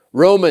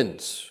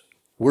Romans.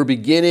 We're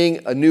beginning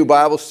a new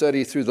Bible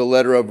study through the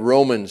letter of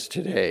Romans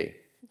today.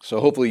 So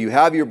hopefully you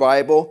have your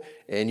Bible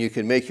and you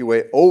can make your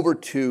way over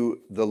to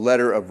the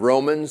letter of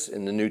Romans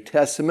in the New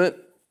Testament.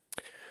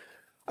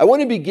 I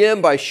want to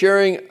begin by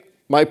sharing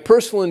my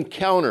personal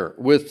encounter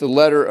with the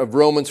letter of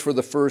Romans for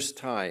the first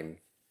time.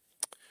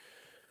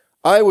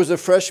 I was a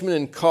freshman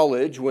in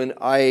college when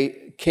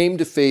I came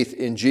to faith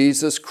in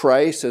Jesus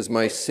Christ as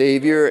my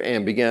Savior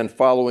and began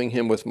following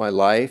Him with my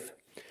life.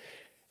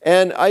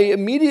 And I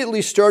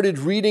immediately started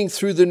reading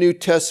through the New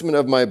Testament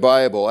of my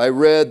Bible. I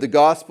read the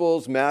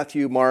Gospels,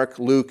 Matthew, Mark,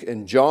 Luke,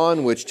 and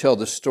John, which tell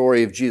the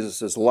story of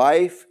Jesus'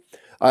 life.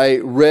 I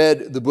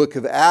read the book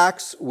of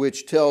Acts,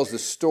 which tells the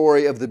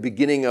story of the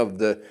beginning of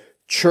the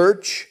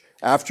church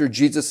after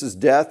Jesus'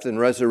 death and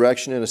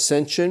resurrection and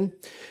ascension.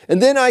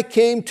 And then I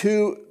came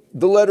to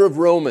the letter of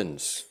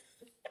Romans.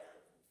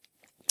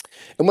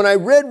 And when I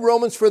read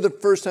Romans for the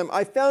first time,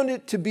 I found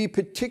it to be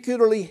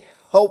particularly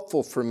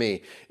helpful for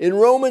me. In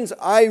Romans,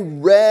 I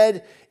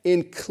read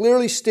in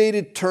clearly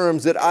stated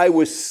terms that I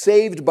was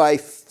saved by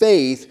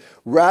faith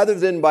rather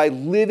than by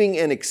living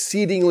an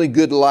exceedingly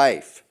good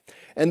life.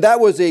 And that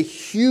was a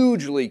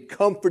hugely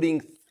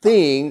comforting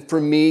thing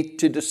for me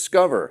to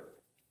discover.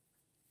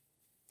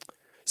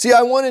 See,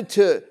 I wanted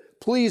to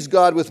please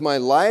God with my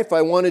life.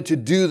 I wanted to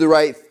do the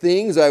right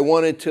things. I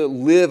wanted to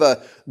live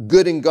a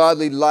good and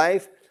godly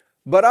life.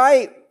 But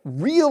I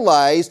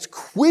realized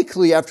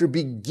quickly after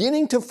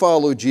beginning to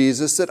follow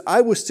Jesus that I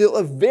was still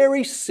a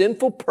very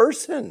sinful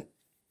person,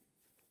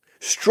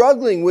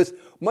 struggling with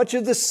much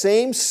of the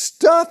same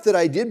stuff that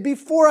I did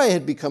before I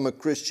had become a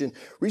Christian.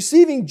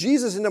 Receiving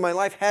Jesus into my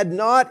life had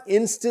not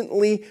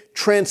instantly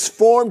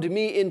transformed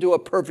me into a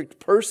perfect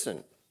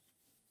person.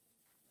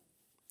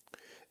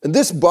 And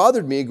this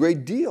bothered me a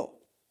great deal.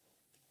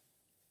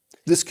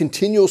 This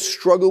continual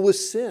struggle with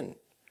sin,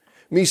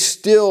 me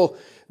still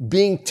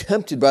being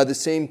tempted by the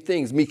same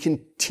things, me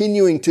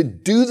continuing to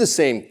do the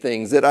same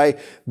things that I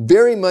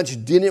very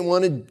much didn't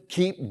want to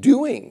keep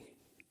doing.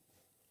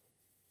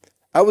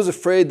 I was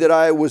afraid that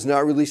I was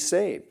not really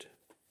saved,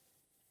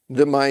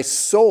 that my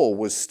soul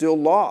was still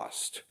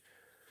lost,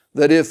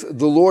 that if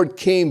the Lord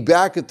came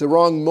back at the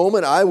wrong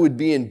moment, I would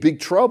be in big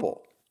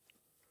trouble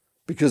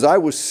because I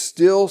was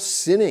still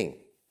sinning.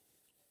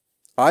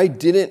 I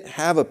didn't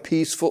have a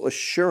peaceful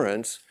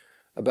assurance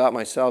about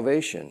my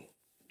salvation.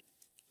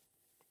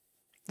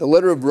 The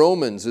letter of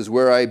Romans is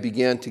where I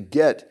began to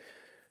get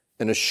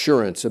an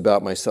assurance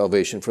about my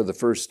salvation for the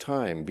first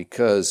time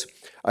because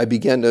I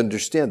began to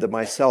understand that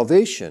my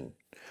salvation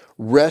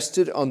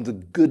rested on the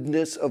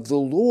goodness of the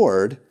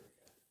Lord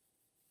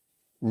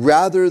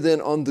rather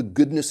than on the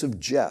goodness of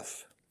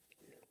Jeff.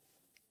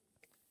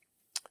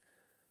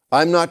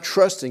 I'm not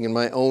trusting in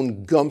my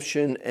own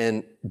gumption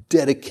and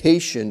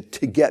dedication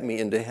to get me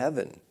into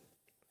heaven.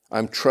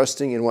 I'm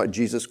trusting in what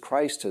Jesus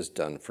Christ has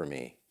done for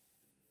me.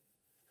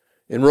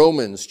 In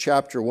Romans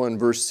chapter 1,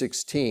 verse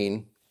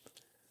 16,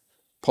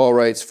 Paul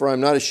writes, "For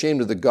I'm not ashamed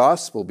of the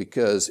gospel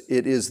because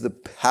it is the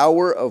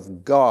power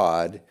of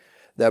God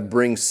that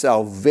brings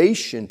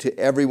salvation to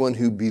everyone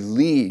who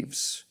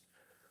believes,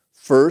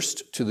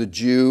 first to the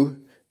Jew,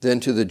 then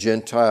to the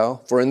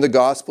Gentile. For in the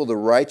gospel, the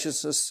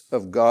righteousness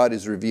of God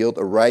is revealed,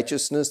 a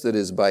righteousness that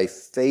is by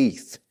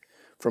faith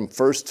from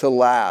first to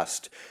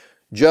last.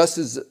 Just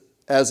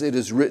as it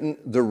is written,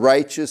 the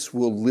righteous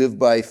will live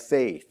by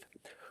faith."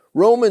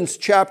 Romans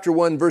chapter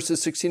 1,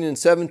 verses 16 and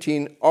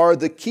 17 are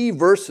the key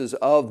verses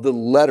of the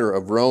letter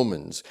of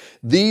Romans.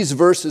 These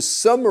verses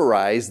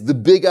summarize the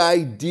big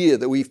idea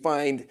that we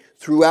find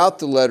throughout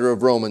the letter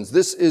of Romans.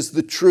 This is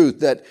the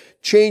truth that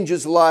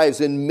changes lives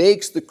and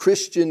makes the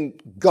Christian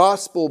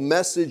gospel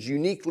message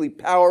uniquely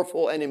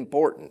powerful and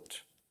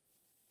important.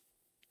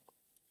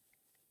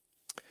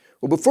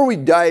 Well, before we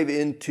dive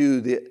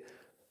into the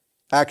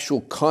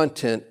actual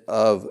content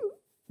of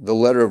the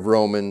letter of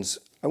Romans,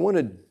 I want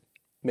to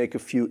make a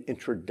few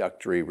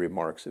introductory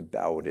remarks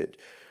about it.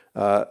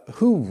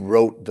 Who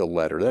wrote the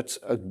letter? That's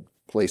a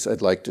place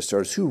I'd like to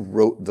start. Who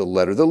wrote the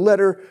letter? The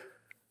letter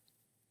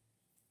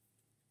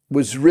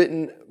was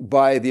written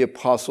by the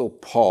Apostle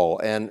Paul,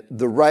 and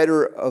the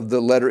writer of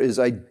the letter is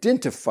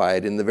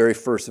identified in the very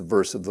first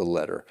verse of the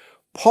letter.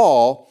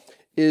 Paul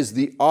is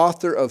the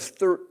author of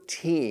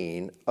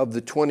 13 of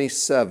the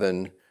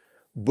 27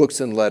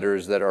 books and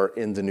letters that are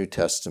in the New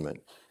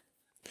Testament.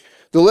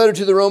 The letter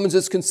to the Romans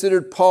is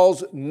considered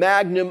Paul's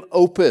magnum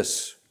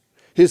opus,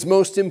 his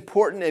most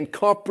important and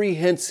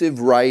comprehensive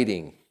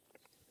writing.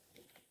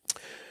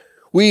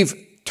 We've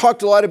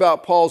talked a lot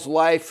about Paul's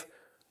life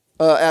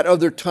at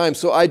other times,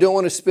 so I don't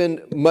want to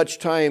spend much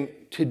time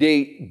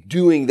today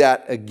doing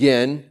that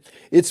again.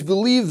 It's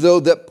believed, though,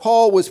 that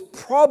Paul was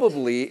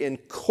probably in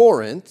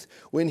Corinth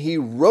when he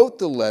wrote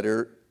the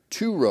letter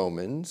to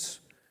Romans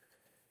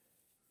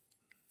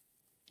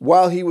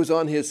while he was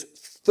on his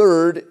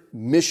third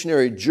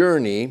missionary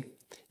journey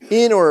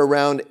in or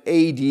around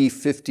AD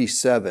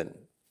 57.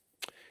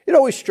 It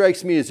always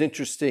strikes me as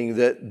interesting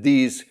that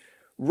these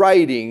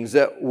writings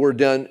that were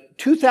done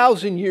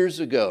 2,000 years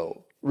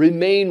ago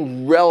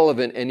remain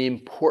relevant and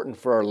important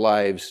for our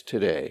lives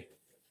today.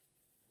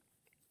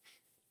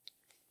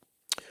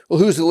 Well,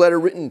 who's the letter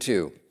written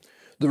to?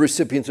 The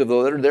recipients of the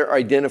letter, they're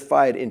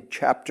identified in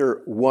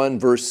chapter 1,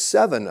 verse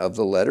 7 of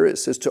the letter. It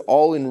says, to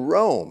all in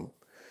Rome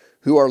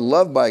who are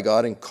loved by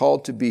God and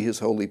called to be his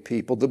holy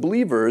people. The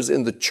believers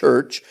in the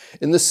church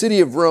in the city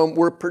of Rome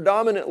were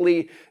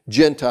predominantly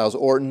Gentiles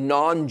or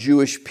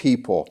non-Jewish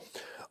people.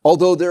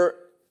 Although there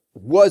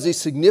was a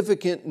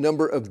significant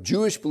number of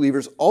Jewish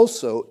believers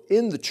also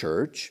in the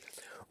church,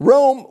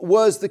 Rome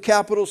was the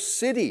capital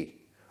city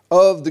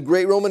of the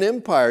great Roman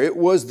Empire. It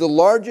was the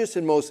largest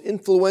and most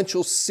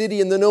influential city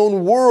in the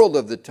known world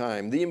of the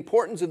time. The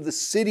importance of the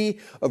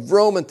city of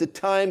Rome at the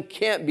time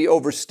can't be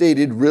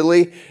overstated,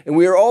 really. And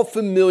we are all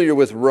familiar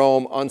with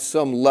Rome on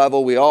some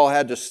level. We all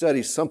had to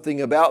study something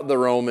about the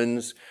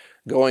Romans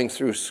going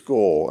through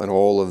school and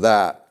all of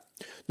that.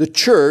 The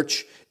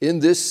church in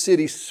this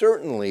city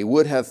certainly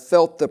would have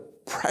felt the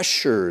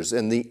pressures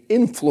and the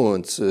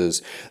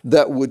influences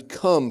that would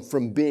come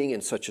from being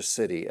in such a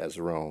city as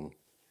Rome.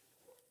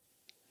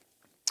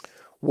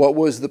 What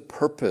was the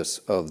purpose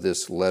of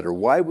this letter?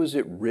 Why was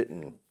it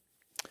written?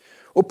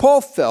 Well,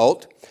 Paul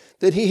felt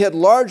that he had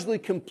largely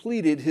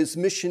completed his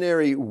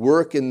missionary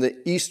work in the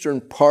eastern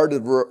part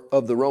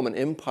of the Roman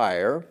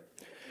Empire.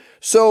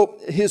 So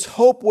his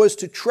hope was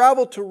to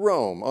travel to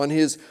Rome on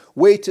his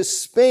way to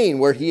Spain,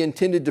 where he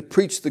intended to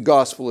preach the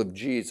gospel of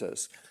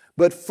Jesus.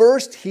 But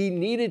first he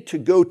needed to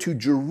go to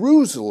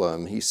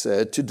Jerusalem, he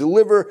said, to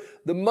deliver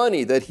the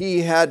money that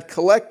he had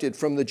collected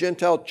from the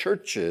Gentile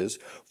churches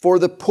for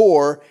the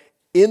poor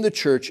in the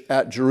church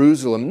at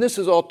Jerusalem. This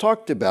is all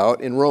talked about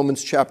in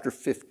Romans chapter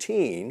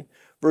 15,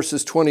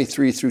 verses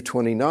 23 through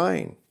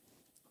 29.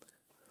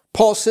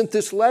 Paul sent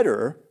this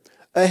letter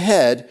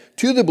ahead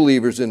to the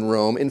believers in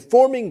Rome,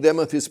 informing them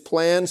of his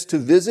plans to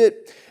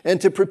visit and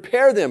to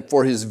prepare them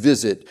for his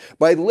visit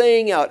by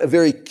laying out a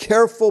very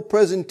careful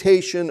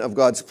presentation of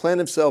God's plan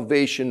of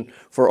salvation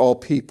for all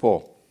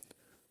people.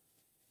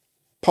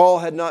 Paul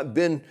had not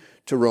been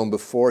to Rome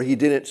before. He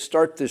didn't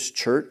start this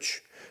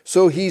church.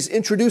 So he's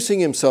introducing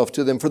himself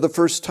to them for the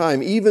first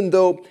time, even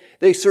though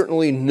they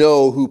certainly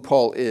know who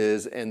Paul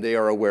is and they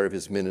are aware of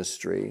his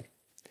ministry.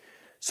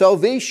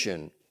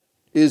 Salvation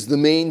is the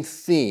main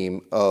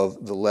theme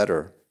of the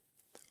letter.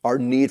 Our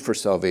need for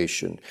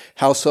salvation,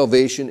 how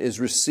salvation is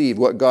received,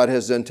 what God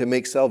has done to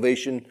make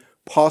salvation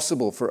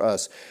possible for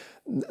us,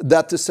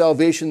 that the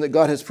salvation that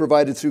God has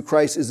provided through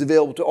Christ is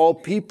available to all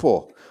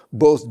people,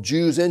 both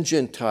Jews and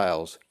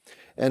Gentiles,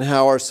 and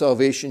how our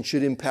salvation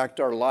should impact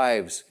our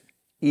lives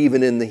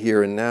even in the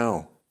here and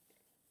now.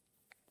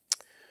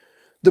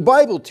 The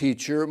Bible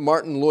teacher,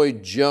 Martin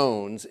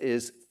Lloyd-Jones,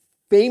 is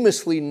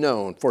famously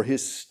known for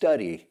his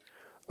study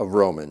of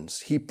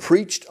Romans. He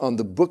preached on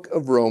the book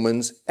of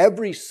Romans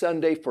every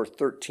Sunday for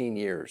 13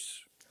 years.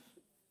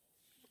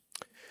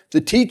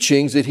 The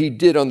teachings that he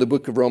did on the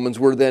book of Romans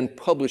were then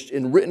published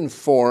in written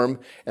form,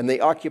 and they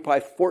occupy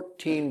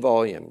 14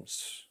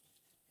 volumes.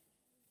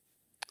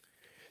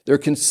 They're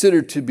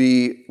considered to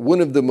be one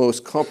of the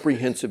most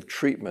comprehensive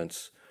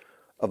treatments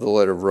of the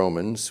letter of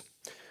Romans.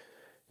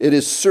 It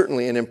is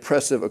certainly an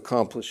impressive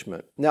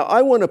accomplishment. Now,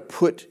 I want to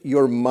put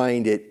your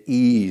mind at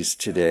ease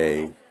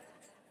today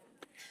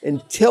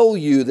and tell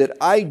you that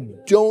I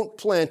don't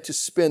plan to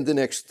spend the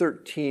next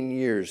 13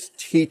 years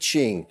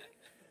teaching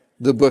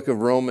the book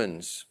of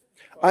Romans.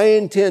 I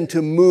intend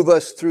to move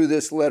us through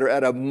this letter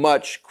at a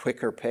much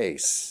quicker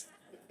pace.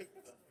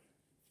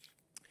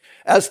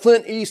 As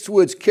Clint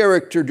Eastwood's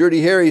character,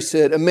 Dirty Harry,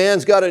 said, a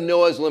man's got to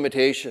know his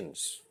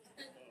limitations.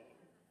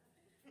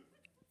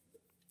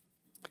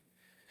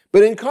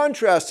 But in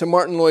contrast to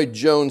Martin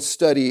Lloyd-Jones'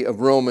 study of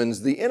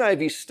Romans, the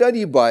NIV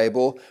Study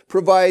Bible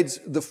provides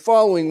the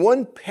following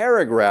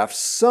one-paragraph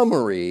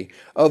summary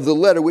of the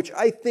letter, which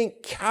I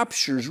think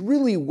captures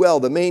really well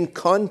the main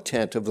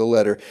content of the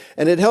letter,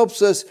 and it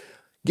helps us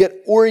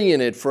get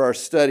oriented for our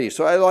study.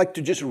 So I'd like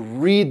to just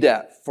read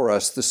that for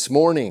us this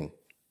morning.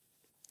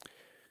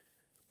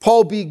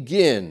 Paul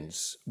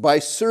begins by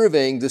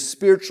surveying the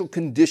spiritual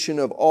condition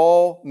of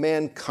all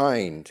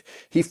mankind.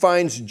 He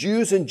finds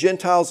Jews and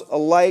Gentiles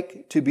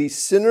alike to be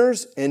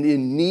sinners and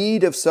in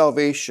need of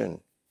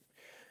salvation.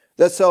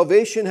 That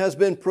salvation has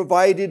been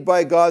provided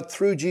by God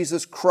through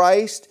Jesus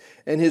Christ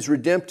and his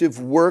redemptive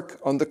work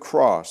on the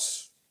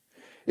cross.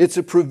 It's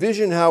a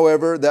provision,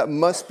 however, that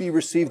must be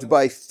received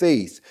by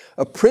faith,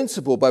 a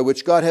principle by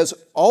which God has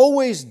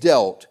always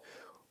dealt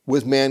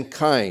with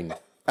mankind,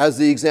 as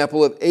the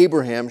example of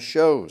Abraham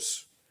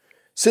shows.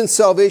 Since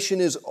salvation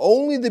is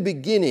only the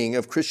beginning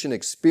of Christian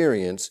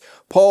experience,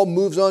 Paul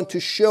moves on to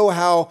show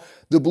how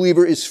the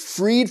believer is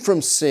freed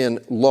from sin,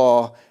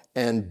 law,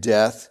 and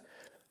death,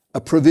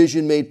 a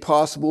provision made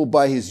possible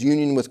by his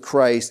union with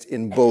Christ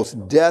in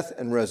both death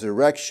and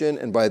resurrection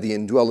and by the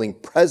indwelling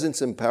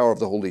presence and power of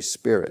the Holy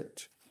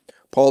Spirit.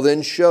 Paul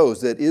then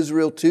shows that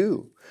Israel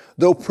too,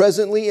 though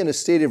presently in a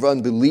state of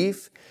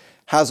unbelief,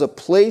 has a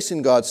place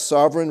in God's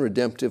sovereign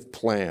redemptive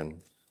plan.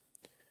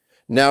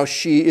 Now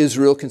she,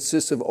 Israel,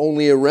 consists of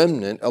only a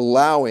remnant,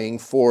 allowing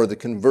for the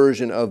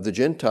conversion of the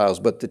Gentiles,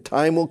 but the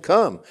time will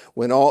come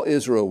when all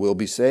Israel will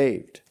be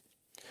saved.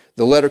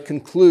 The letter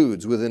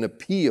concludes with an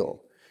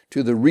appeal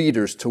to the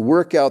readers to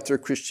work out their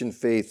Christian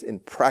faith in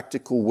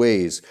practical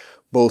ways,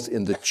 both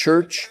in the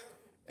church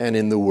and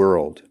in the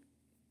world.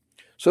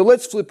 So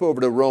let's flip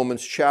over to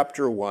Romans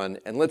chapter 1,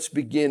 and let's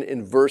begin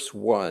in verse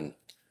 1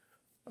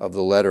 of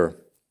the letter.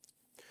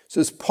 It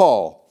says,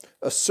 Paul,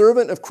 a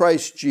servant of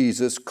Christ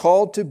Jesus,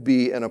 called to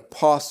be an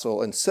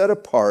apostle and set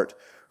apart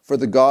for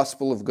the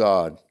gospel of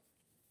God.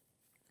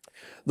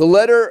 The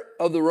letter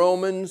of the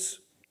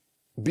Romans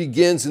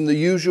begins in the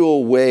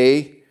usual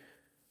way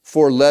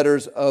for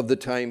letters of the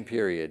time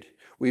period.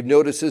 We've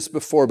noticed this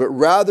before, but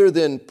rather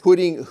than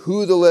putting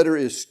who the letter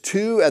is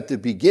to at the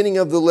beginning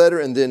of the letter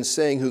and then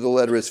saying who the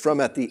letter is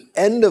from at the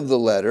end of the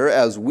letter,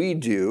 as we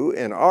do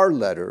in our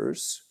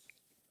letters,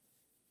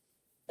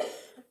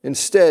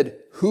 instead,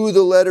 who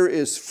the letter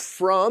is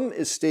from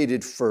is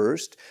stated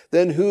first,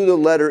 then who the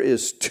letter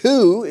is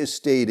to is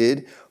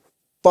stated,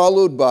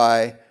 followed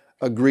by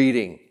a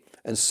greeting.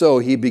 And so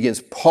he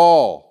begins,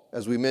 Paul,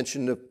 as we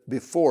mentioned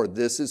before,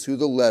 this is who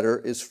the letter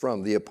is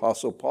from, the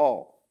Apostle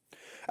Paul.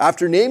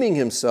 After naming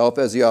himself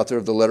as the author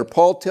of the letter,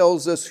 Paul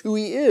tells us who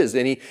he is,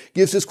 and he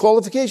gives his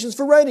qualifications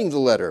for writing the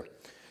letter.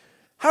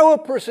 How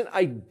a person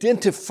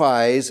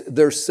identifies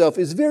their self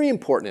is very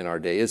important in our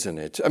day, isn't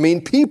it? I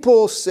mean,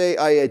 people say,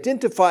 I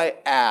identify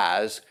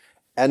as,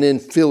 and then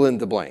fill in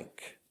the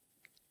blank.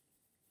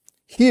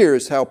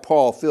 Here's how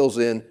Paul fills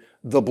in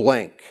the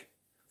blank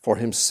for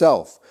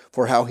himself,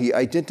 for how he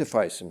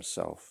identifies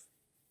himself.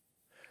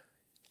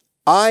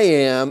 I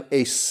am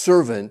a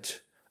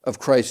servant of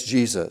Christ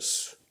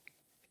Jesus,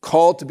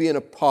 called to be an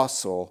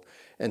apostle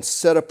and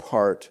set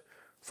apart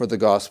for the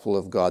gospel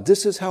of God.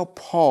 This is how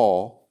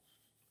Paul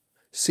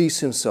sees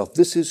himself.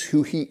 This is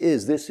who he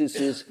is. This is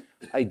his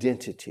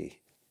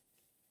identity.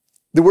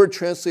 The word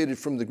translated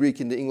from the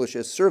Greek into English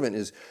as servant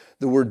is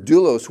the word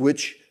doulos,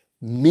 which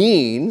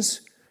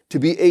means to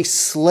be a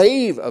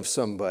slave of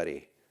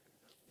somebody.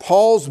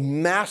 Paul's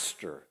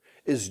master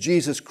is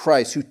Jesus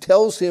Christ, who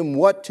tells him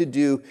what to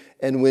do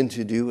and when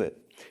to do it.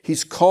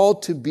 He's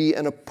called to be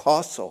an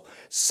apostle,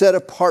 set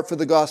apart for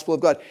the gospel of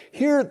God.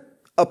 Here,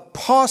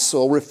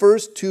 apostle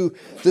refers to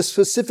the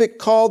specific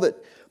call that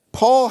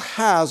Paul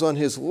has on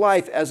his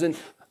life as an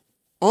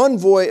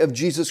envoy of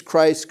Jesus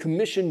Christ,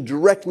 commissioned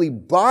directly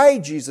by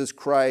Jesus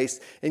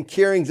Christ and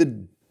carrying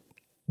the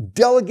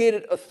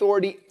delegated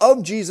authority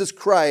of Jesus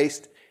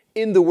Christ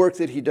in the work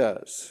that he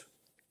does.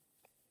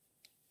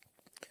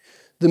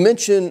 The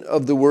mention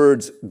of the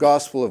words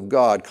gospel of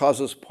God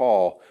causes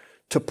Paul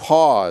to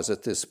pause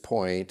at this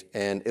point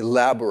and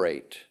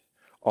elaborate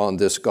on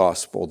this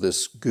gospel,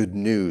 this good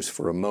news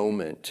for a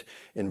moment.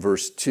 In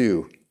verse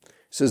 2, it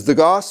says, the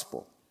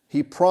gospel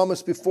he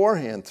promised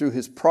beforehand through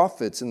his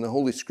prophets in the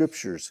Holy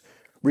Scriptures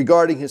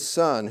regarding his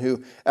Son,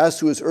 who, as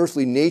to his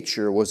earthly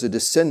nature, was a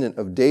descendant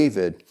of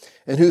David,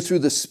 and who through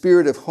the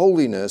Spirit of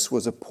holiness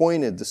was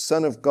appointed the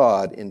Son of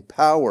God in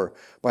power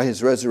by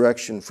his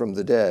resurrection from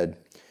the dead,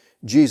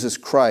 Jesus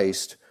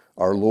Christ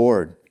our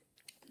Lord.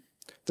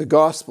 The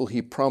gospel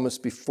he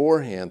promised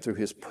beforehand through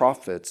his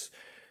prophets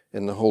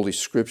in the Holy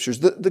Scriptures.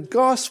 The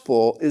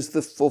gospel is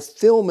the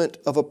fulfillment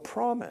of a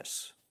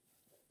promise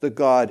that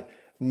God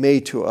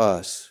made to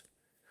us.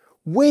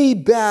 Way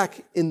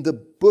back in the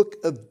book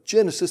of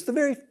Genesis, the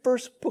very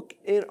first book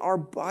in our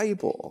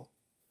Bible,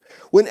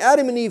 when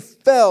Adam and Eve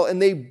fell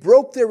and they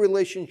broke their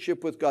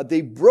relationship with God,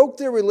 they broke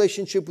their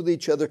relationship with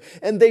each other,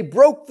 and they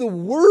broke the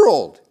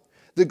world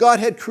that God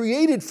had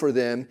created for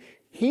them,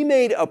 he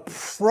made a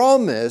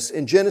promise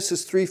in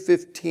Genesis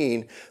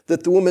 3:15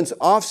 that the woman's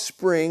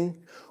offspring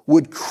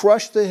would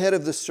crush the head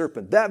of the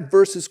serpent. That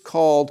verse is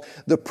called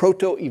the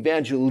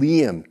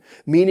proto-evangelium,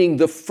 meaning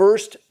the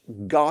first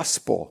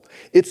gospel.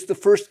 It's the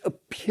first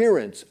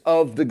appearance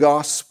of the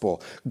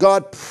gospel.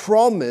 God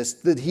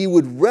promised that he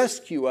would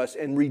rescue us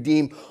and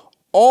redeem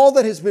all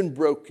that has been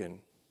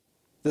broken,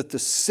 that the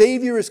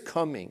Savior is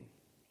coming.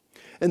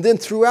 And then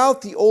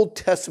throughout the Old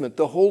Testament,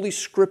 the Holy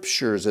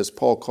Scriptures, as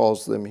Paul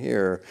calls them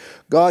here,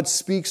 God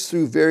speaks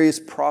through various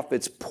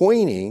prophets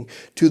pointing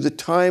to the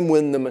time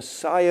when the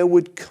Messiah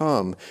would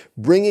come,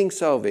 bringing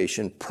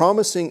salvation,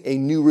 promising a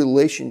new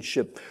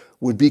relationship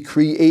would be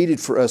created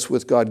for us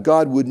with God.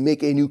 God would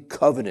make a new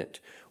covenant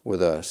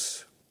with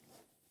us.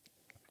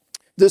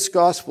 This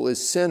gospel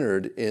is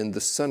centered in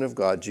the Son of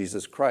God,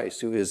 Jesus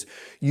Christ, who is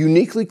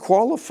uniquely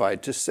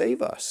qualified to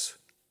save us.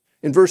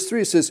 In verse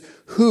 3 it says,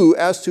 who,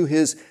 as to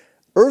his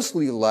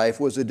earthly life,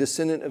 was a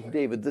descendant of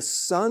David. The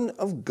Son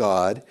of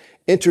God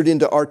entered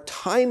into our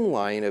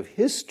timeline of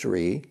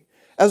history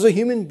as a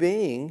human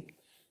being,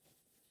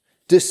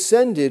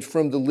 descended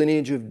from the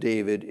lineage of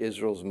David,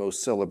 Israel's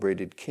most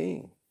celebrated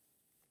king.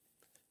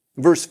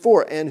 Verse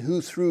 4, and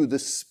who through the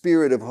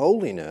Spirit of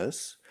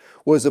holiness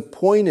was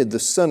appointed the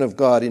Son of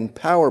God in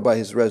power by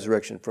his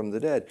resurrection from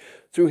the dead.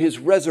 Through his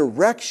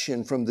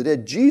resurrection from the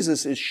dead,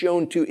 Jesus is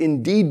shown to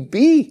indeed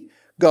be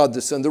God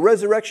the Son. The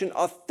resurrection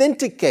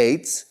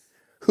authenticates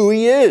who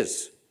he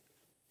is.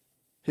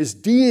 his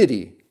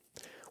deity.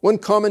 One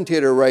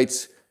commentator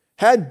writes,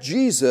 had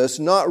Jesus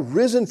not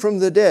risen from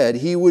the dead,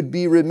 he would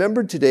be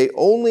remembered today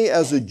only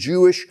as a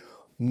Jewish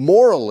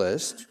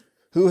moralist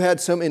who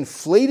had some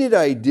inflated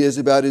ideas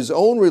about his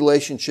own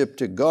relationship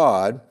to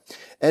God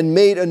and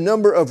made a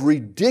number of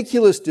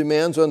ridiculous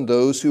demands on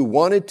those who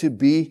wanted to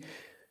be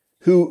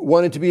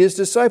his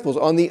disciples.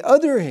 On the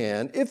other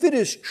hand, if it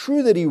is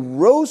true that he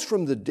rose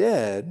from the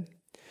dead,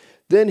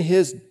 then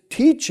his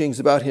teachings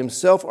about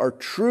himself are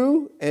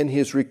true and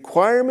his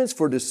requirements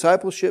for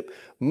discipleship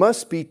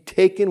must be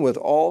taken with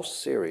all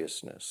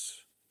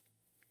seriousness.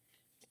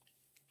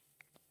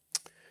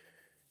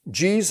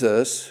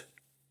 Jesus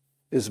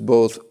is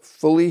both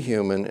fully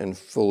human and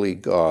fully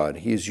God.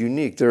 He is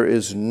unique. There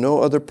is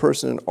no other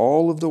person in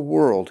all of the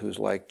world who's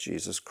like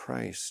Jesus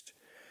Christ.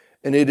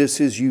 And it is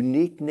his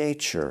unique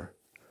nature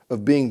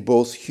of being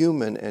both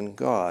human and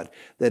God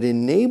that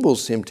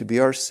enables him to be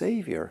our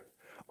Savior,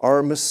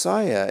 our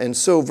Messiah. And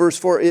so verse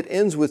 4, it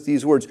ends with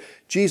these words,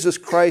 Jesus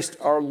Christ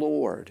our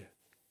Lord.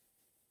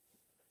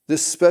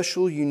 This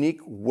special,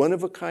 unique,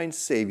 one-of-a-kind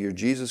Savior,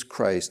 Jesus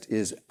Christ,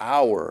 is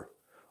our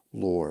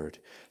Lord.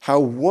 How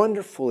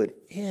wonderful it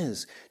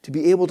is to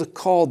be able to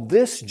call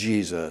this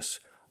Jesus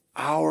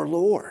our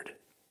Lord.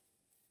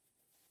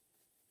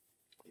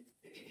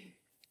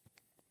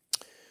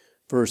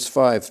 Verse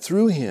 5,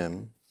 through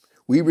him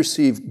we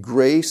receive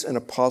grace and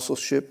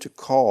apostleship to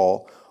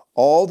call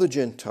all the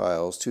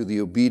Gentiles to the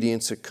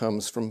obedience that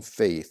comes from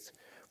faith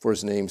for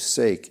his name's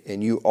sake.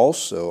 And you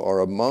also are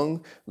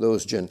among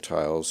those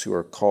Gentiles who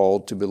are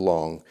called to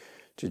belong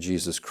to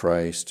Jesus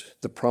Christ.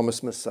 The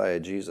promised Messiah,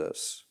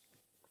 Jesus,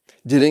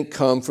 didn't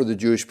come for the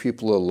Jewish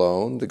people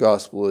alone. The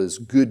gospel is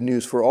good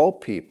news for all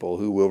people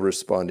who will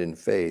respond in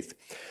faith.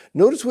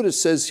 Notice what it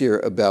says here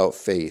about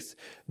faith,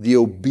 the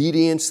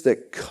obedience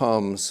that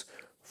comes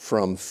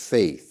from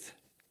faith.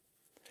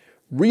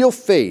 Real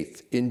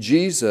faith in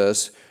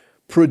Jesus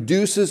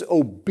produces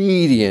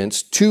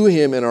obedience to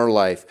him in our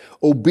life.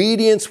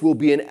 Obedience will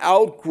be an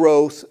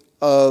outgrowth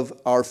of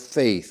our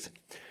faith.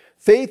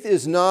 Faith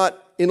is not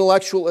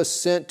intellectual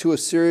assent to a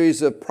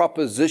series of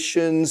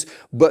propositions,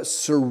 but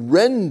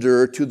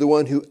surrender to the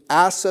one who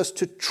asks us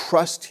to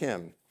trust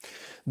him.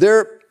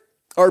 There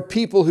are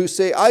people who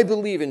say, I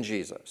believe in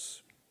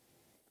Jesus,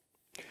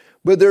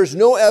 but there's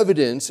no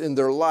evidence in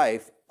their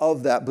life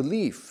of that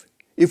belief.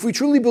 If we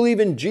truly believe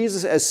in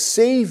Jesus as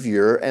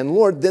Savior and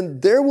Lord,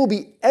 then there will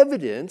be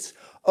evidence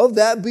of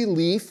that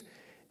belief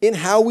in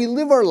how we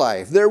live our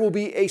life. There will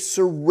be a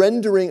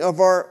surrendering of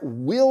our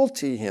will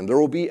to him. There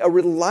will be a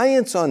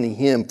reliance on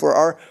him for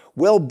our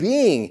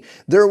well-being.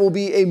 There will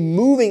be a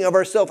moving of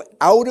ourselves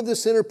out of the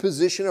center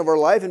position of our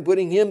life and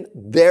putting him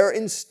there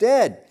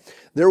instead.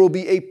 There will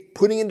be a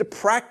putting into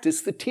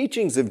practice the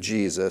teachings of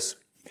Jesus.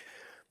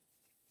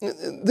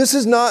 This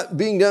is not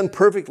being done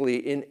perfectly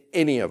in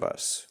any of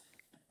us.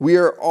 We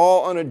are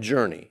all on a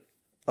journey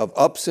of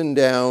ups and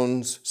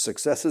downs,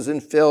 successes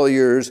and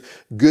failures,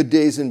 good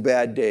days and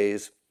bad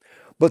days.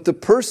 But the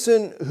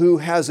person who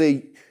has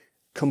a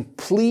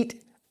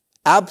complete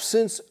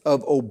absence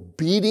of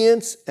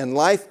obedience and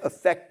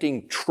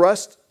life-affecting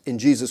trust in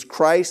Jesus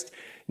Christ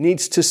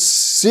needs to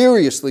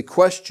seriously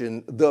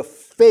question the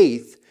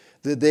faith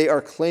that they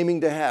are claiming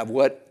to have.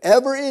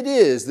 Whatever it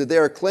is that they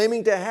are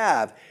claiming to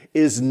have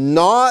is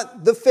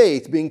not the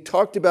faith being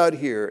talked about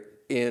here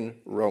in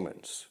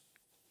Romans.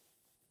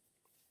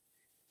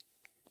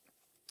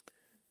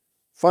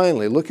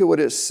 Finally, look at what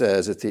it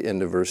says at the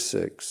end of verse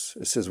 6.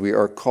 It says, we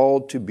are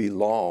called to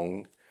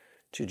belong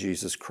to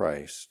Jesus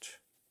Christ.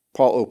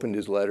 Paul opened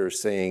his letter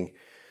saying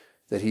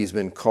that he's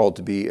been called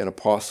to be an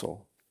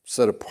apostle,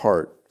 set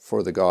apart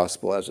for the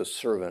gospel as a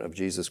servant of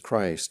Jesus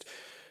Christ.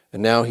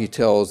 And now he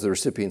tells the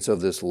recipients of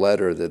this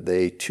letter that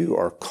they too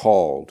are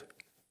called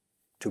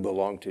to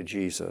belong to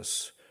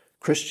Jesus.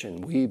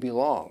 Christian, we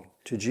belong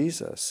to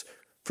Jesus.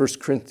 1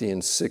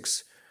 Corinthians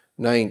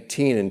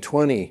 6:19 and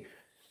 20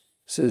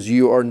 says,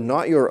 you are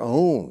not your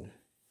own.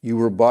 You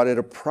were bought at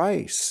a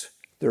price.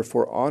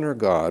 Therefore, honor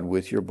God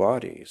with your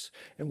bodies.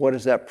 And what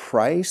is that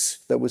price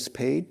that was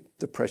paid?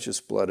 The precious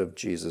blood of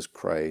Jesus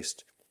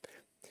Christ.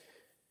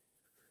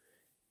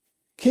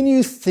 Can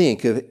you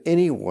think of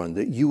anyone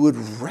that you would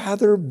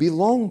rather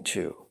belong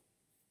to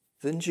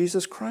than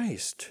Jesus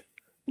Christ?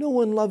 No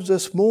one loves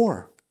us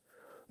more.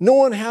 No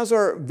one has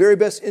our very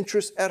best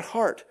interests at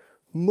heart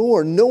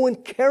more. No one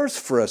cares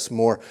for us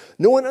more.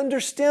 No one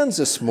understands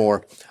us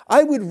more.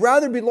 I would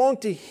rather belong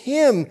to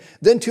him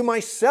than to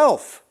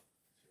myself.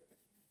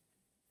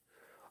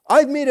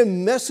 I've made a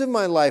mess of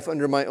my life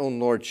under my own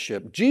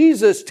lordship.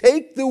 Jesus,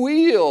 take the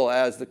wheel,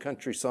 as the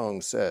country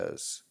song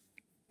says.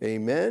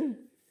 Amen?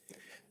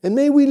 And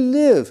may we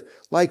live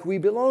like we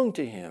belong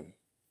to him.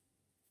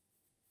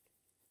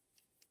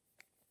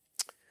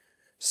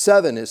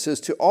 7, it says,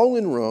 to all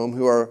in Rome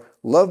who are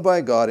loved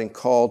by God and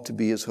called to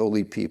be his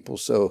holy people.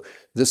 So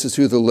this is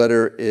who the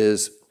letter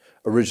is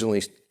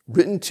originally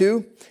written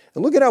to.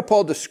 And look at how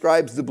Paul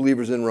describes the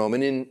believers in Rome,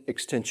 and in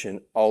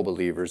extension, all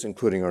believers,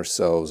 including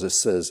ourselves. It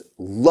says,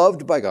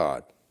 loved by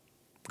God.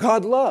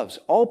 God loves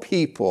all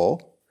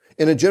people,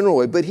 in a general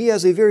way, but he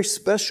has a very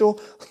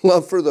special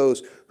love for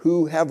those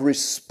who have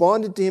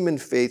responded to him in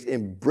faith,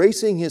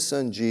 embracing his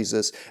son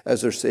Jesus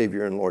as their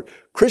Savior and Lord.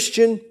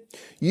 Christian,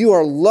 you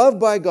are loved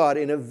by God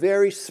in a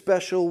very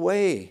special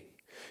way.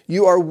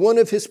 You are one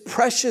of his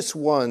precious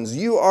ones.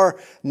 You are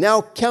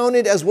now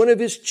counted as one of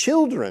his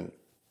children.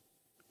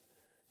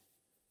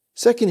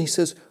 Second, he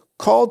says,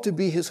 called to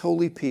be his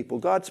holy people.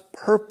 God's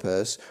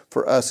purpose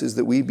for us is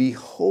that we be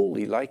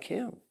holy like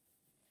him.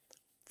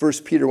 1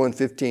 Peter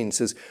 1:15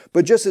 says,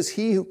 but just as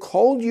he who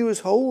called you is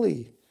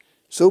holy,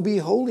 so be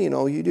holy in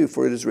all you do,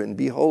 for it is written,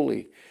 be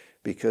holy,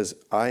 because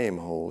I am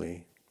holy.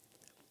 It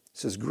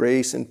says,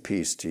 grace and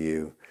peace to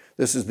you.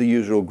 This is the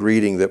usual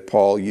greeting that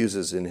Paul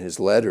uses in his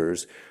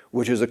letters,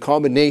 which is a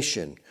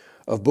combination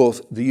of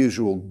both the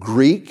usual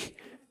Greek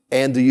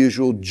and the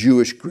usual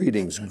Jewish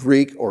greetings.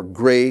 Greek or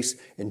grace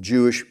and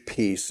Jewish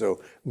peace. So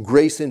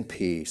grace and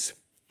peace.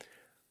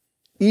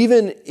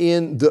 Even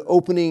in the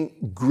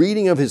opening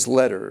greeting of his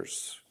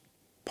letters,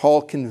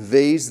 Paul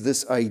conveys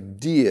this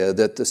idea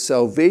that the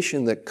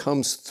salvation that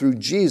comes through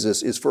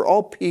Jesus is for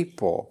all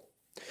people,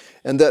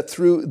 and that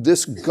through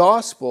this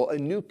gospel, a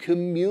new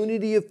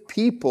community of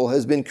people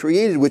has been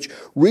created, which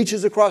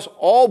reaches across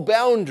all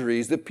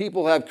boundaries that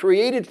people have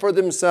created for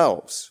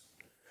themselves.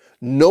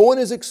 No one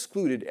is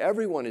excluded.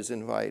 Everyone is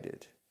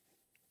invited.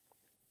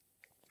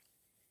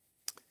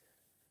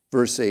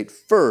 Verse 8,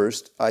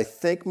 first, I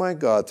thank my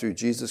God through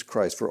Jesus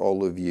Christ for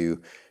all of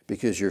you,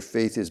 because your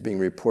faith is being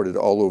reported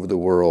all over the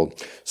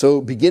world.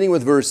 So beginning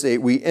with verse 8,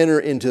 we enter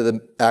into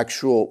the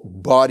actual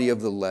body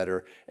of the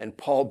letter, and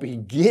Paul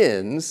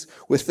begins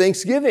with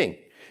thanksgiving.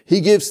 He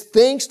gives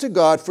thanks to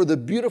God for the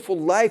beautiful,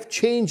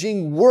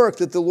 life-changing work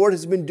that the Lord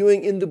has been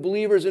doing in the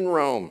believers in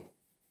Rome.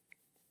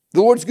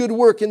 The Lord's good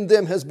work in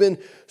them has been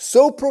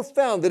so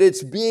profound that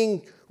it's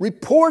being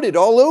reported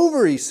all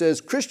over, he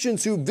says.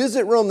 Christians who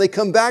visit Rome, they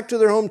come back to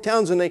their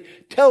hometowns and they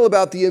tell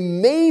about the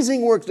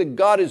amazing work that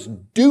God is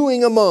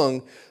doing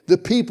among the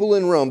people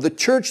in Rome. The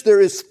church there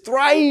is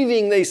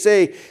thriving, they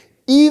say,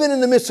 even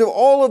in the midst of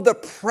all of the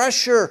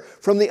pressure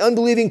from the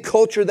unbelieving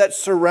culture that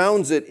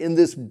surrounds it in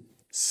this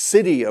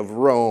city of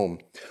Rome.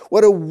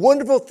 What a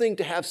wonderful thing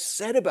to have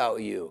said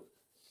about you.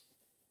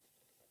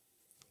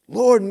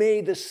 Lord,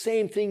 may the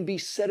same thing be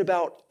said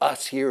about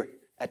us here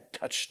at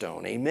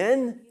Touchstone.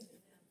 Amen?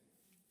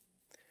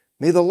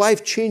 May the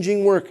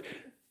life-changing work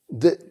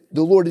that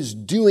the Lord is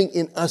doing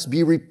in us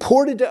be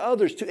reported to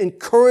others, to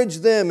encourage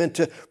them and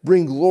to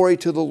bring glory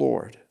to the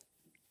Lord.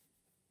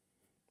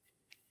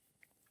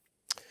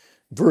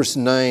 Verse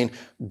 9,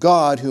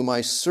 God, whom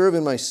I serve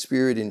in my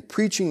spirit in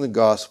preaching the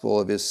gospel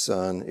of his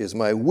Son, is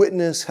my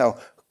witness how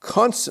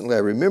constantly I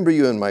remember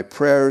you in my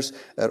prayers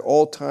at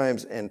all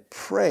times and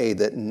pray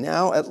that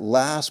now at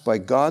last by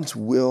God's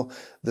will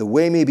the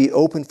way may be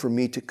open for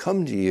me to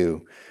come to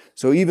you.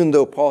 So even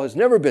though Paul has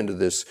never been to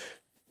this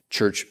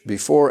church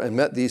before and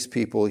met these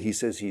people, he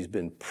says he's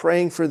been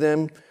praying for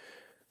them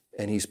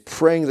and he's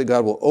praying that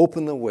God will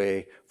open the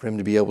way for him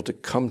to be able to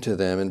come to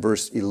them. In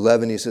verse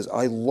 11 he says,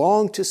 I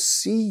long to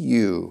see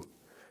you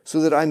so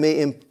that I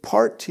may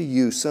impart to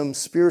you some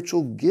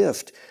spiritual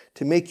gift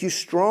to make you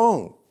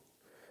strong.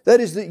 That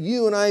is, that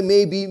you and I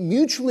may be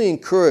mutually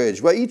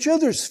encouraged by each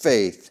other's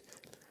faith.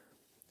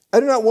 I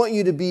do not want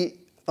you to be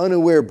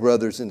unaware,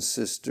 brothers and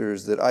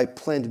sisters, that I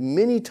planned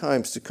many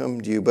times to come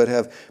to you, but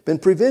have been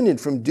prevented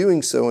from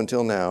doing so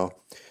until now,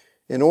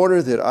 in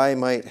order that I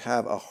might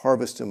have a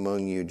harvest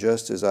among you,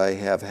 just as I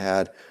have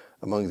had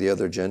among the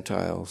other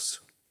Gentiles.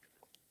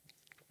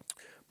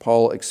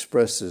 Paul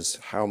expresses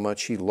how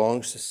much he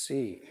longs to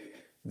see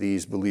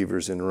these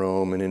believers in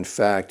Rome. And in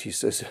fact, he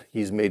says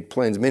he's made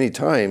plans many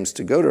times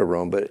to go to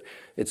Rome, but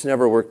it's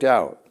never worked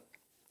out.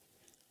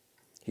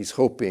 He's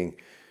hoping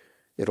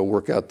it'll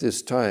work out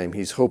this time.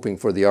 He's hoping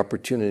for the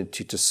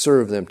opportunity to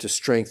serve them, to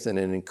strengthen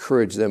and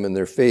encourage them in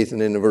their faith.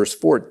 And in verse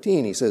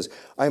 14, he says,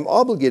 I'm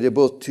obligated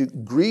both to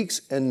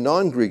Greeks and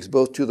non-Greeks,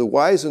 both to the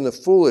wise and the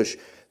foolish.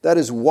 That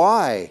is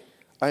why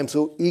I am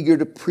so eager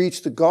to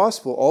preach the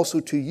gospel also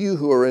to you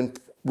who are in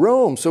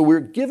Rome. So we're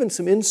given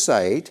some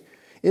insight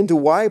into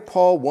why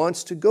Paul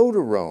wants to go to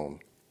Rome.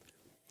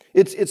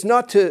 It's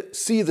not to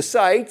see the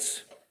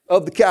sights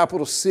of the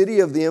capital city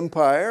of the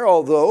empire,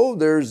 although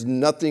there's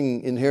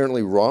nothing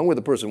inherently wrong with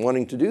a person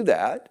wanting to do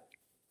that.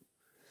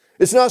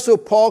 It's not so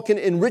Paul can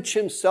enrich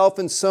himself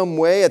in some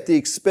way at the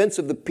expense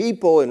of the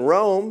people in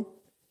Rome.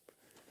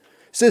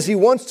 It says he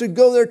wants to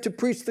go there to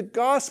preach the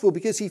gospel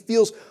because he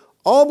feels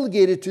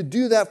obligated to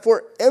do that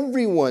for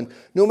everyone,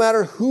 no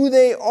matter who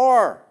they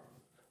are.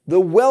 The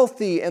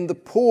wealthy and the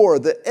poor,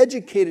 the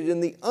educated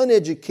and the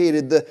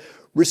uneducated, the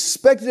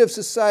respected of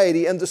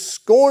society and the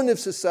scorned of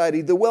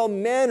society, the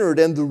well-mannered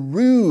and the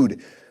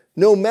rude.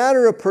 No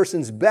matter a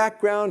person's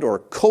background or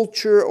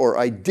culture or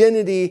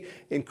identity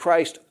in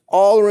Christ,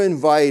 all are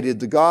invited.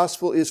 The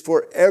gospel is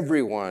for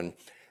everyone.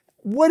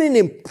 What an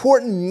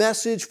important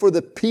message for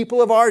the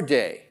people of our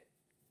day.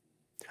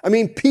 I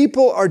mean,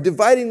 people are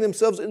dividing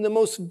themselves in the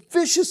most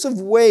vicious of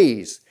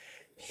ways,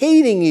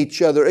 hating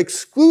each other,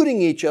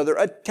 excluding each other,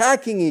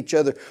 attacking each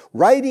other,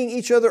 writing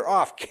each other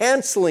off,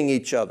 canceling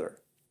each other.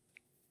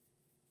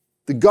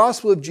 The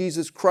gospel of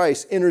Jesus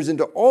Christ enters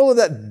into all of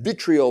that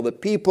vitriol that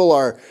people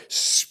are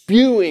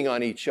spewing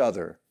on each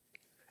other.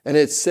 And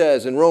it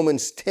says in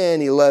Romans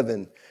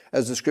 10:11,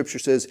 as the scripture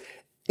says,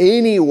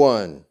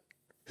 anyone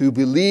who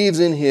believes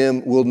in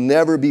him will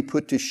never be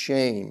put to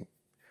shame,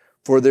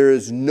 for there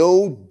is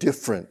no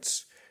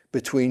difference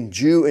between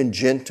Jew and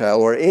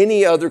Gentile or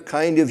any other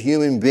kind of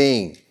human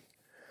being.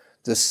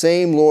 The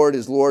same Lord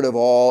is Lord of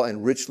all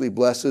and richly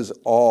blesses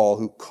all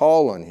who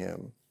call on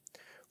him.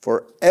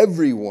 For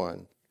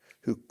everyone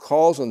who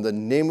calls on the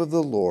name of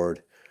the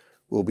Lord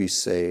will be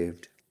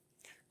saved.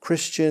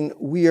 Christian,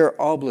 we are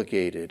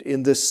obligated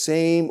in the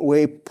same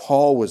way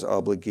Paul was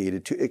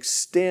obligated to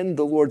extend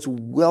the Lord's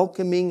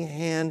welcoming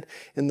hand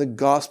in the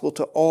gospel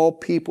to all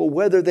people,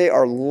 whether they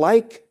are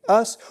like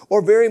us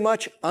or very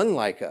much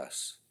unlike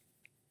us.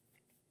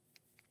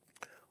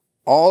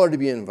 All are to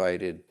be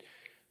invited.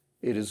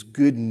 It is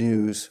good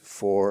news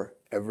for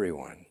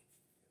everyone.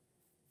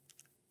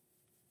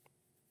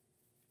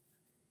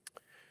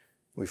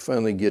 We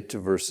finally get to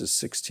verses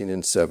 16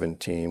 and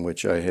 17,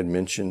 which I had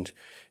mentioned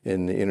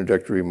in the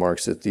introductory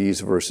remarks that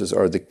these verses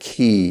are the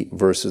key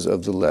verses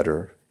of the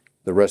letter.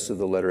 The rest of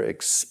the letter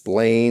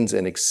explains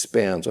and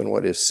expands on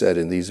what is said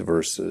in these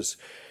verses.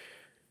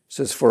 It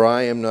says, "For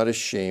I am not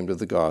ashamed of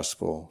the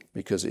gospel,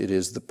 because it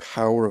is the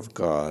power of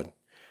God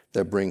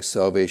that brings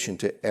salvation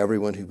to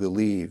everyone who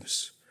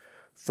believes,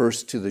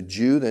 first to the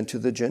Jew, then to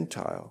the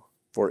Gentile.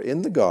 For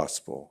in the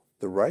gospel,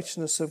 the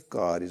righteousness of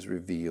God is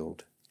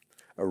revealed,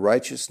 a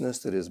righteousness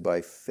that is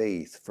by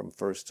faith from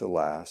first to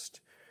last.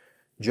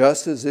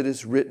 Just as it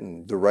is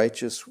written, the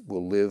righteous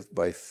will live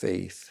by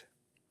faith."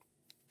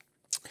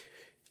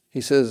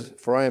 He says,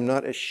 "For I am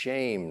not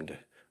ashamed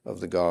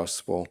of the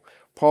gospel."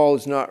 Paul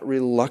is not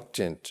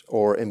reluctant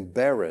or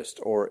embarrassed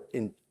or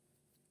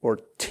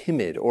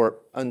timid or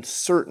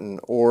uncertain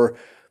or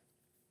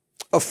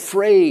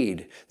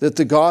afraid that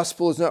the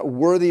gospel is not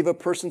worthy of a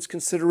person's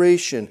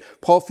consideration.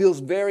 Paul feels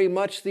very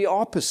much the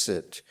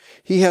opposite.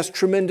 He has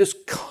tremendous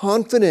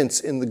confidence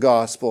in the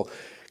gospel,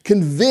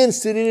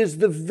 convinced that it is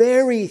the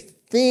very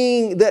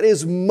thing that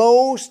is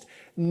most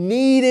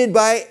needed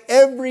by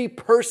every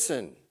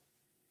person.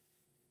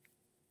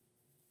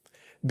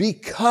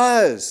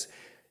 Because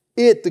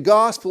the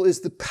gospel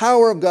is the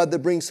power of God that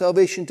brings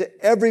salvation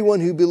to everyone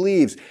who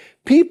believes.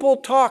 People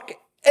talk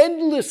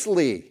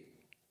endlessly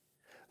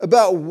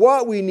about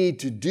what we need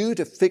to do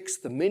to fix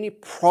the many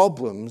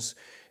problems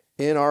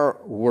in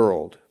our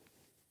world.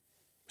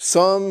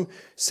 Some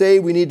say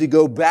we need to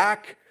go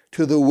back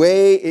to the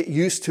way it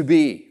used to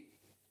be.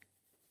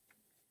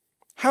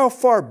 How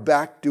far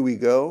back do we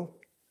go?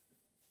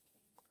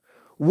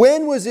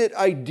 When was it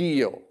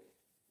ideal?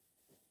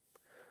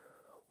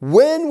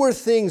 When were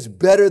things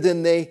better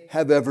than they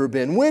have ever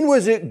been? When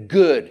was it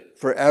good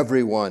for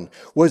everyone?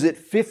 Was it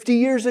 50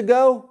 years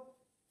ago?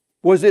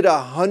 Was it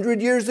 100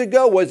 years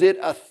ago? Was it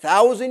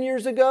 1,000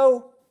 years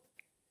ago?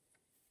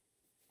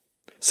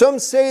 Some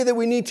say that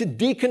we need to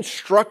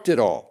deconstruct it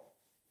all.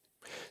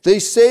 They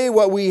say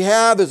what we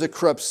have is a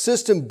corrupt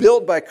system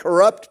built by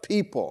corrupt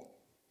people.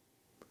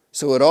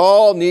 So it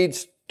all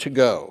needs to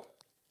go.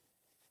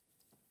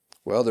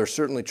 Well, there's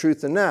certainly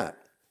truth in that.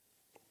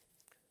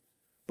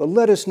 But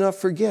let us not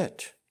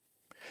forget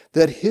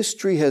that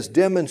history has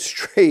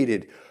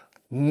demonstrated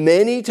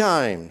many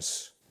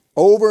times,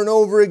 over and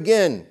over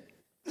again,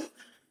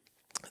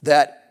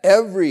 that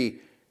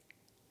every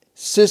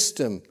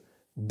system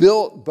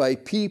built by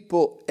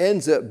people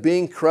ends up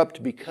being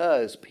corrupt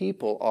because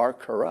people are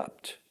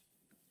corrupt.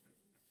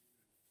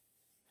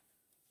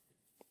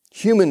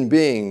 Human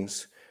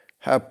beings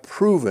have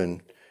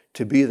proven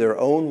to be their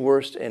own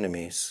worst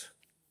enemies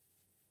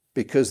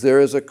because there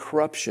is a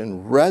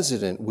corruption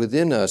resident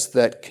within us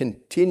that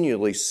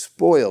continually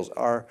spoils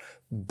our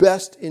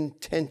best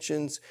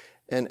intentions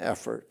and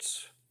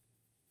efforts.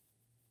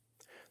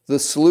 The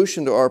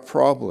solution to our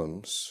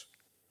problems,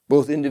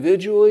 both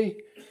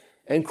individually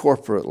and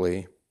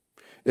corporately,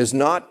 is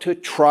not to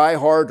try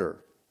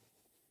harder,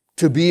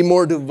 to be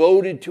more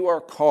devoted to our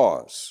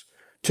cause,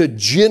 to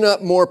gin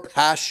up more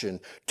passion,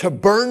 to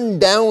burn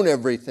down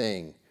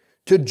everything,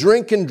 to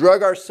drink and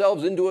drug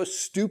ourselves into a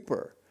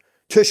stupor,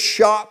 to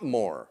shop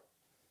more,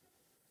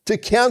 to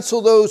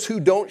cancel those who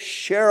don't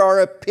share our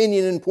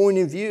opinion and point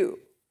of view,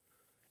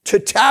 to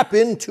tap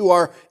into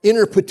our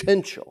inner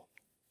potential.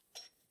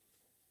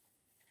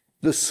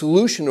 The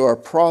solution to our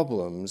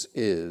problems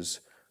is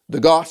the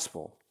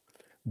gospel,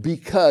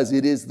 because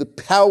it is the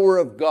power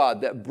of God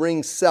that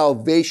brings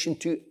salvation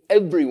to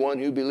everyone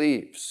who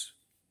believes.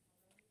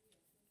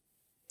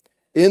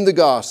 In the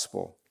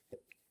gospel,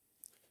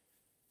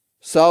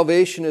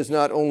 salvation is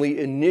not only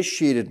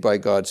initiated by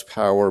God's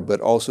power,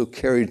 but also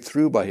carried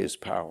through by His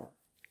power.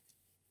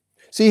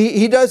 See,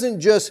 He doesn't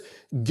just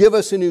give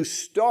us a new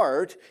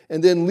start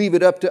and then leave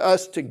it up to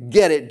us to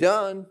get it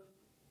done.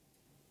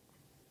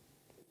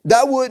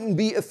 That wouldn't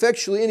be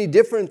effectually any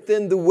different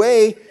than the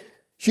way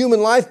human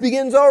life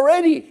begins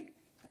already.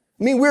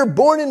 I mean, we're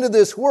born into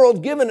this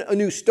world given a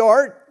new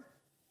start.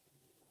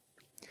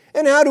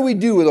 And how do we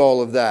do with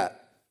all of that?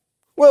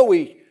 Well,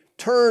 we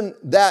turn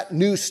that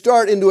new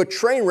start into a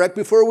train wreck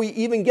before we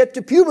even get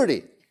to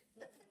puberty.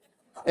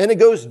 And it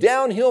goes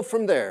downhill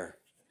from there.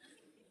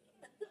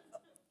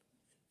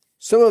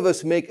 Some of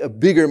us make a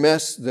bigger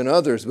mess than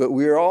others, but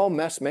we are all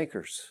mess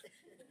makers.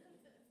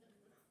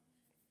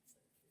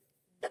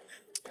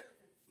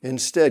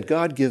 Instead,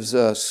 God gives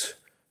us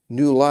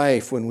new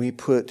life when we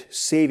put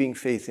saving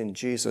faith in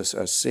Jesus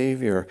as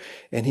Savior,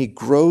 and He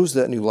grows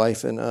that new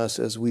life in us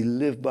as we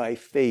live by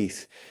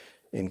faith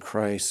in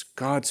Christ.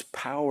 God's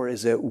power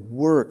is at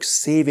work,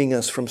 saving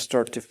us from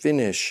start to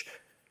finish,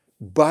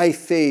 by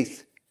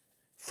faith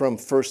from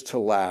first to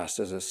last,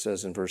 as it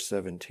says in verse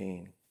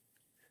 17.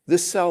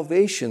 This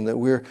salvation that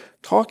we're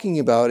talking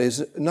about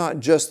is not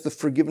just the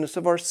forgiveness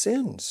of our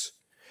sins.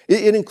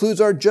 It includes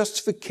our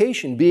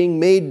justification, being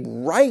made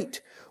right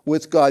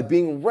with God,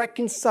 being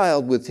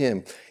reconciled with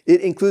Him.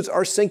 It includes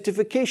our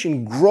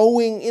sanctification,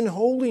 growing in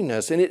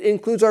holiness. And it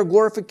includes our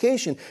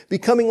glorification,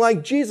 becoming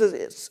like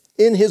Jesus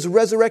in His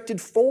resurrected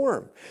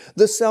form.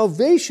 The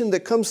salvation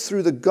that comes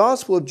through the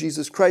gospel of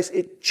Jesus Christ,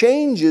 it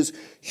changes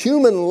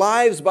human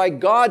lives by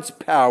God's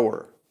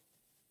power.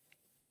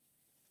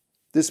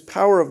 This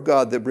power of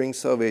God that brings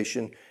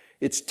salvation,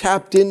 it's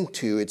tapped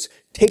into, it's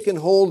taken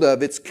hold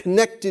of, it's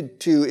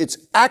connected to, it's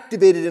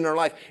activated in our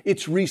life,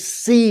 it's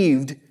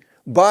received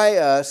by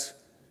us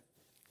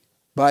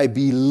by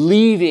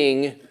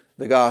believing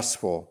the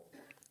gospel.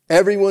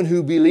 Everyone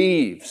who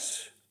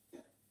believes.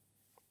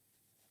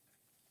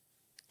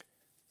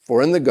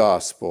 For in the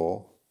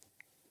gospel,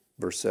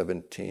 verse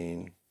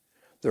 17,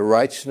 the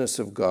righteousness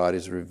of God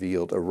is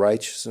revealed, a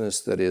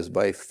righteousness that is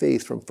by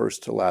faith from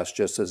first to last,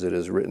 just as it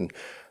is written,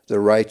 the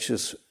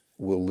righteous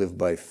will live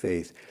by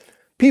faith.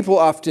 People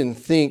often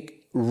think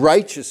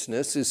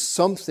righteousness is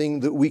something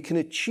that we can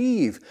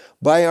achieve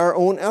by our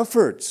own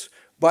efforts,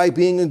 by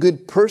being a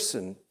good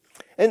person.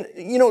 And,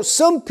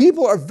 some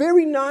people are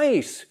very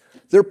nice.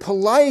 They're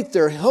polite,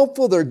 they're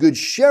helpful, they're good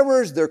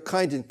sharers, they're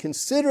kind and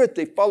considerate,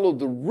 they follow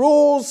the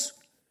rules,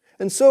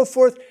 and so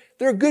forth.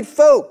 They're good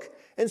folk.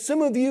 And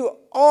some of you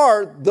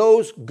are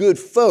those good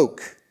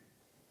folk.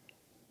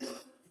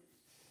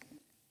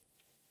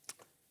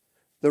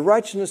 The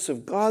righteousness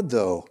of God,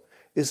 though,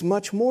 is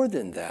much more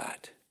than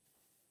that.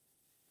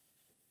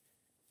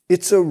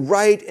 It's a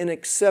right and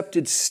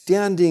accepted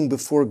standing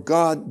before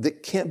God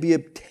that can't be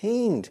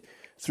obtained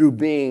through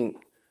being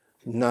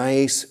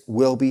nice,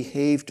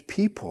 well-behaved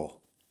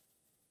people.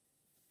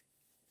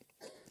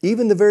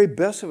 Even the very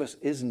best of us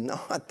is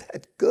not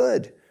that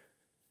good.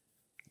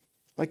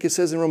 Like it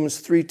says in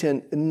Romans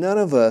 3:10, none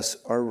of us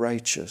are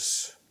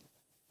righteous.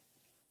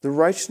 The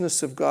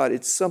righteousness of God,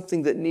 it's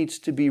something that needs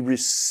to be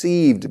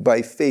received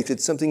by faith.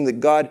 It's something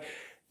that God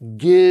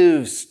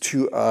gives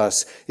to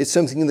us. It's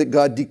something that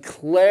God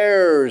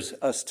declares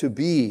us to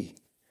be.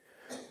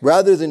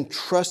 Rather than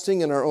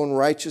trusting in our own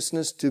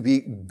righteousness to be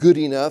good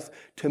enough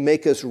to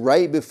make us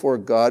right before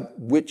God,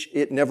 which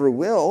it never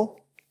will,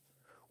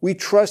 we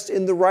trust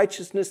in the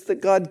righteousness that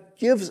God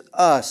gives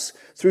us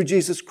through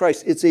Jesus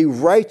Christ. It's a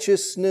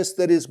righteousness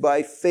that is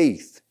by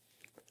faith.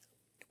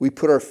 We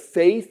put our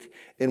faith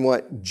in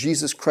what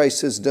Jesus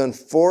Christ has done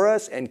for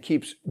us and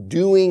keeps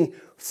doing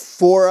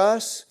for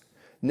us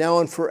now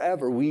and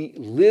forever. We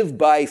live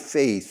by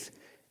faith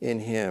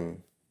in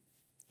Him.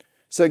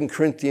 2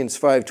 Corinthians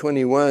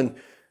 5:21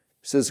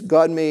 says,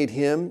 God made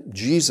Him,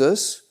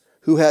 Jesus,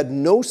 who had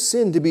no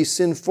sin to be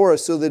sin for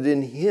us, so that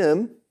in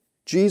Him,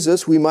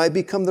 Jesus, we might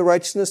become the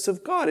righteousness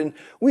of God. And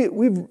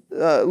we've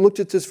looked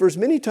at this verse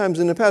many times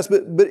in the past,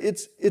 but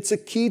it's a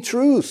key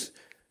truth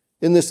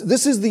in this.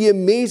 This is the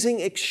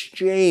amazing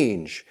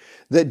exchange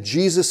that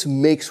Jesus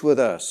makes with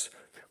us.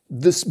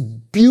 This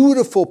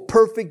beautiful,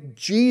 perfect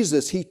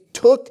Jesus, He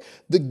took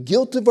the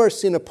guilt of our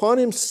sin upon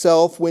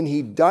Himself when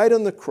He died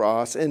on the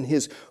cross, and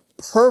His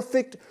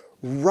perfect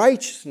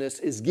righteousness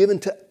is given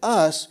to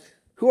us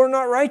who are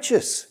not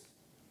righteous.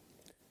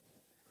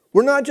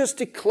 We're not just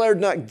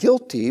declared not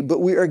guilty, but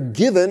we are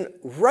given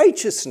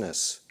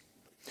righteousness.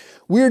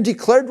 We are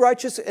declared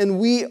righteous and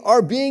we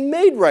are being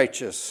made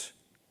righteous.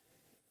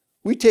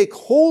 We take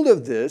hold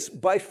of this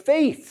by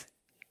faith.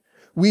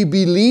 We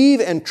believe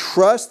and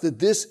trust that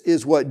this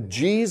is what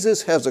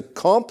Jesus has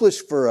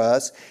accomplished for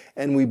us,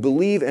 and we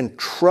believe and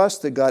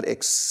trust that God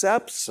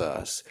accepts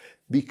us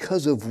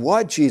because of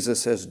what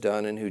Jesus has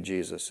done and who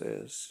Jesus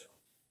is.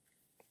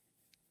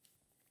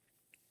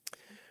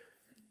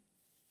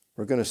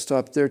 We're going to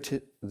stop there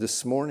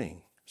this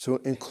morning. So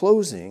in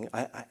closing,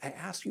 I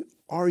ask you,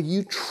 are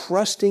you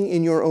trusting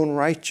in your own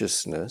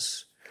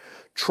righteousness,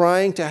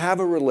 trying to have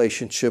a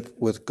relationship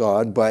with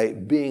God by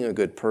being a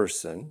good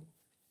person,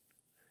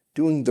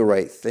 doing the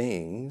right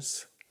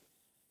things?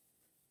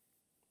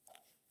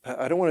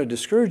 I don't want to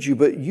discourage you,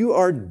 but you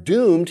are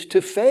doomed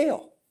to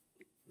fail.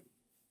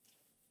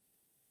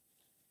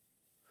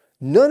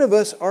 None of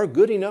us are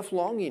good enough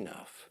long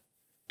enough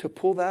to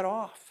pull that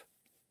off.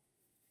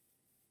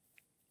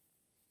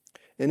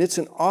 And it's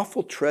an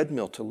awful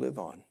treadmill to live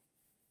on.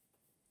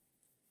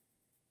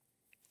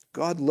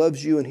 God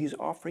loves you and He's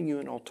offering you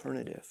an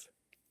alternative.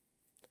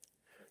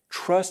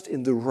 Trust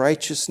in the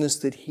righteousness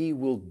that He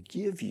will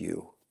give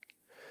you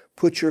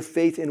Put your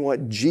faith in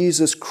what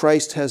Jesus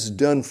Christ has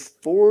done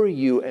for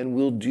you and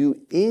will do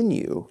in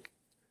you.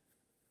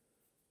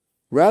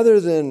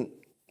 Rather than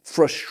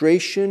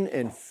frustration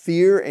and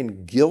fear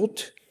and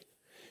guilt,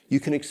 you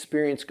can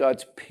experience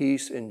God's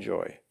peace and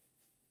joy.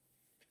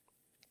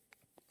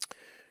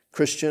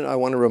 Christian, I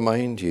want to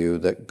remind you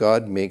that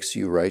God makes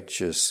you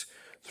righteous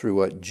through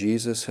what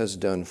Jesus has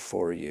done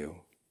for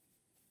you.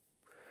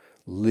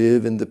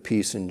 Live in the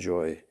peace and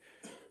joy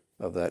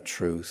of that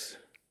truth.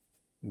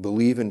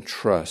 Believe and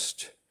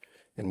trust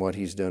in what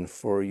He's done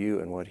for you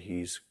and what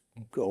He's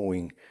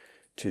going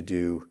to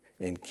do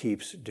and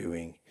keeps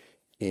doing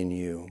in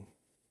you.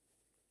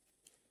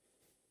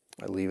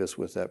 I leave us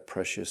with that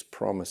precious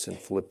promise in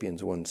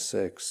Philippians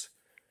 1:6,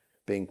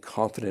 being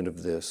confident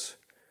of this,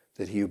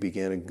 that He who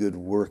began a good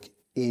work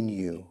in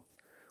you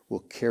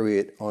will carry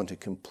it on to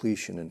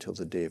completion until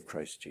the day of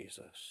Christ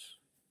Jesus.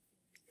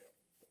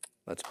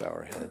 Let's bow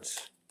our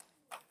heads.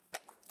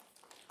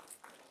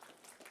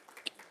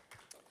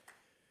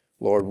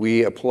 Lord,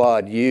 we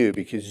applaud you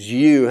because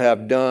you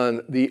have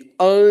done the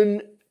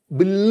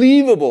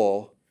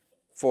unbelievable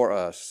for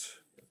us.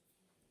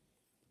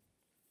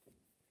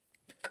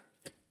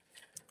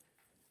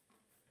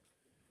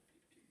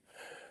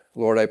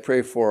 Lord, I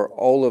pray for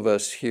all of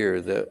us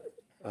here that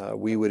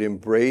we would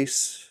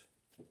embrace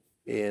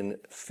in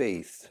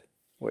faith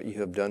what you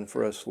have done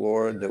for us,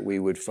 Lord, that we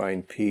would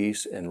find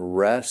peace and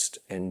rest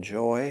and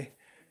joy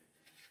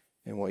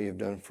in what you've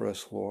done for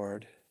us,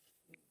 Lord.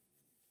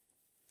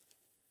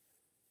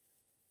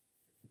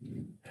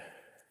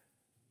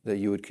 That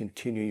you would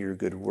continue your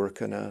good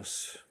work in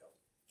us.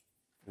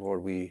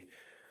 Lord, we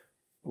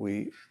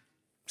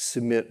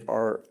submit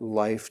our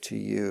life to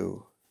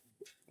you.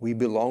 We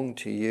belong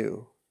to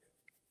you.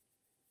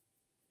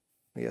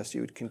 We ask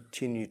you would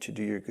continue to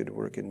do your good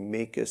work and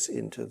make us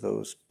into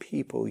those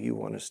people you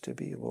want us to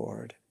be,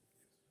 Lord.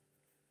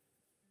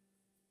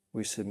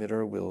 We submit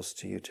our wills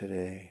to you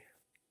today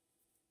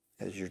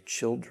as your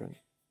children.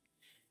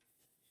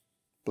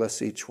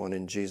 Bless each one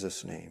in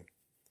Jesus' name.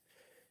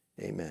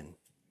 Amen.